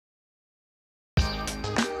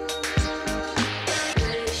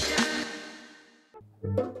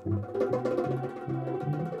Wow,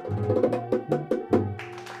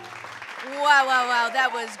 wow, wow, that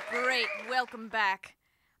was great. Welcome back.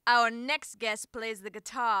 Our next guest plays the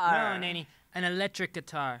guitar. No, Nanny, an electric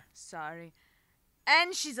guitar. Sorry.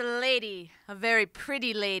 And she's a lady, a very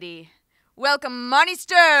pretty lady. Welcome, Marnie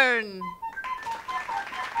Stern.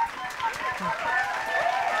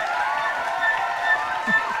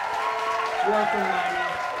 Welcome, Marnie.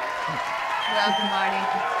 Welcome, Marnie.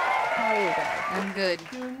 How are you guys? I'm good.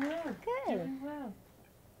 Doing well. Good. Doing well.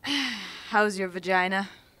 How's your vagina?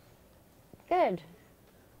 Good.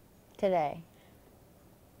 Today.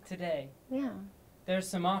 Today, Yeah. there's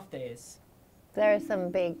some off days. There are some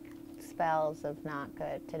big spells of not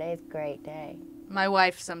good. Today's a great day. My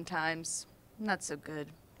wife sometimes. Not so good,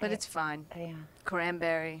 but it's fine. Yeah.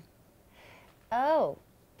 Cranberry. Oh,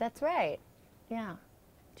 that's right. Yeah.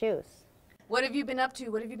 Juice. What have you been up to?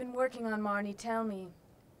 What have you been working on, Marnie? Tell me.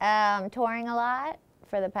 Touring a lot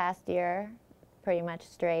for the past year, pretty much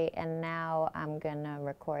straight, and now I'm gonna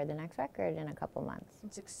record the next record in a couple months.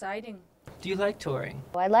 It's exciting. Do you like touring?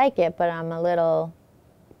 I like it, but I'm a little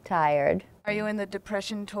tired. Are you in the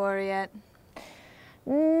depression tour yet?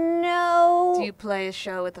 No. Do you play a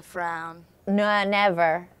show with a frown? No,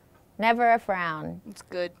 never. Never a frown. It's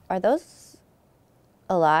good. Are those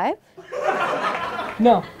alive?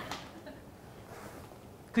 No.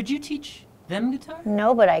 Could you teach them guitar?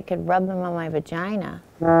 No, but I could rub them on my vagina.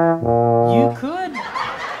 You could.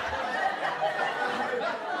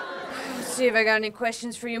 Let's see if I got any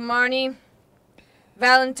questions for you, Marnie.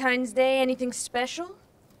 Valentine's Day, anything special?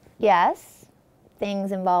 Yes.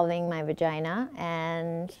 Things involving my vagina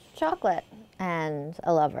and chocolate and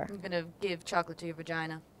a lover. I'm gonna give chocolate to your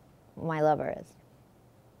vagina. My lover is.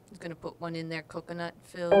 I'm gonna put one in there, coconut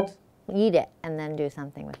filled. Eat it and then do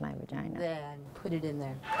something with my vagina. Then put it in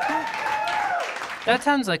there. That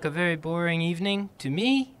sounds like a very boring evening to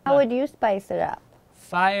me. How would you spice it up?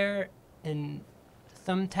 Fire and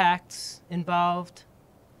thumbtacks involved.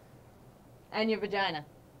 And your vagina.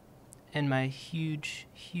 And my huge,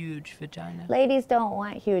 huge vagina. Ladies don't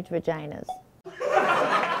want huge vaginas,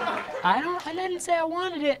 I didn't say I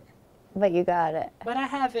wanted it, but you got it. but I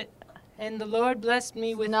have it. And the Lord blessed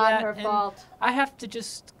me with Not that. her and fault. I have to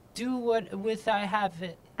just do what with I have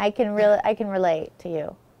it. I can relate to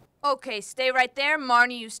you. Okay, stay right there.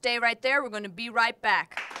 Marnie, you stay right there. We're gonna be right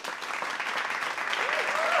back.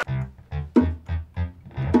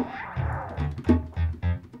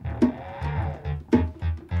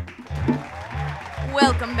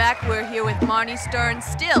 Welcome back. We're here with Marnie Stern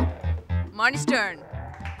still. Marnie Stern.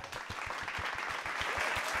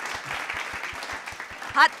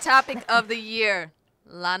 Hot topic of the year.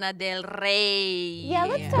 Lana Del Rey. Yeah,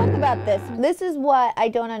 let's talk about this. This is what I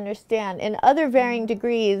don't understand. In other varying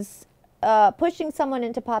degrees, pushing someone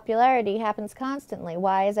into popularity happens constantly.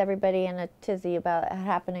 Why is everybody in a tizzy about it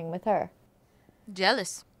happening with her?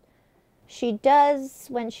 Jealous. She does,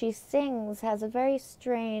 when she sings, has a very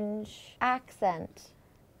strange accent.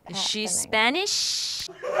 Is she happening. Spanish?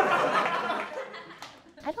 I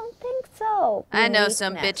don't think so. I know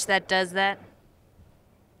some Uniqueness. bitch that does that.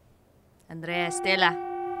 Andrea Estela.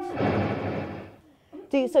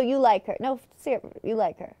 So you like her? No, seriously, you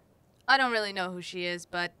like her. I don't really know who she is,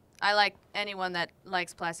 but I like anyone that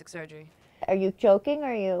likes plastic surgery. Are you joking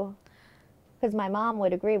or are you? Because my mom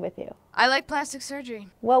would agree with you. I like plastic surgery.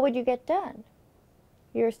 What would you get done?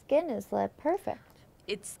 Your skin is like perfect.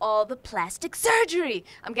 It's all the plastic surgery.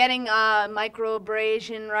 I'm getting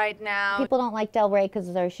microabrasion right now. People don't like Del Rey because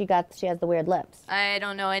she has the weird lips. I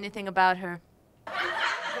don't know anything about her.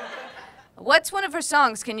 What's one of her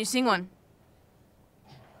songs? Can you sing one?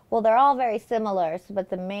 Well, they're all very similar, but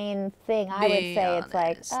the main thing I would Be say it's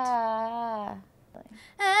like honest.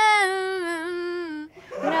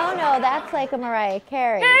 No, that's like a Mariah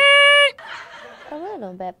Carey. A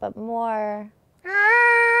little bit, but more.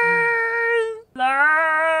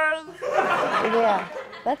 Yeah,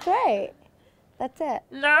 that's right. That's it.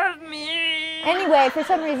 Love me. Anyway, for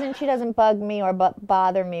some reason she doesn't bug me or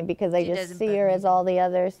bother me because I She just doesn't see bug her me. as all the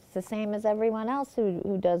others, the same as everyone else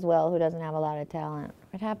who does well, who doesn't have a lot of talent.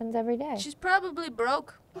 It happens every day. She's probably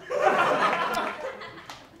broke.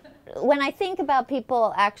 When I think about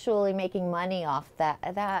people actually making money off that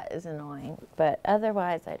is annoying. But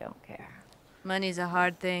otherwise, I don't care. Money's a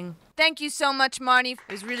hard thing. Thank you so much, Marnie. It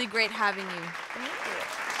was really great having you. Thank you.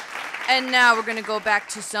 And now we're gonna go back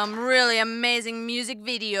to some really amazing music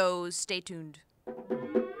videos. Stay tuned.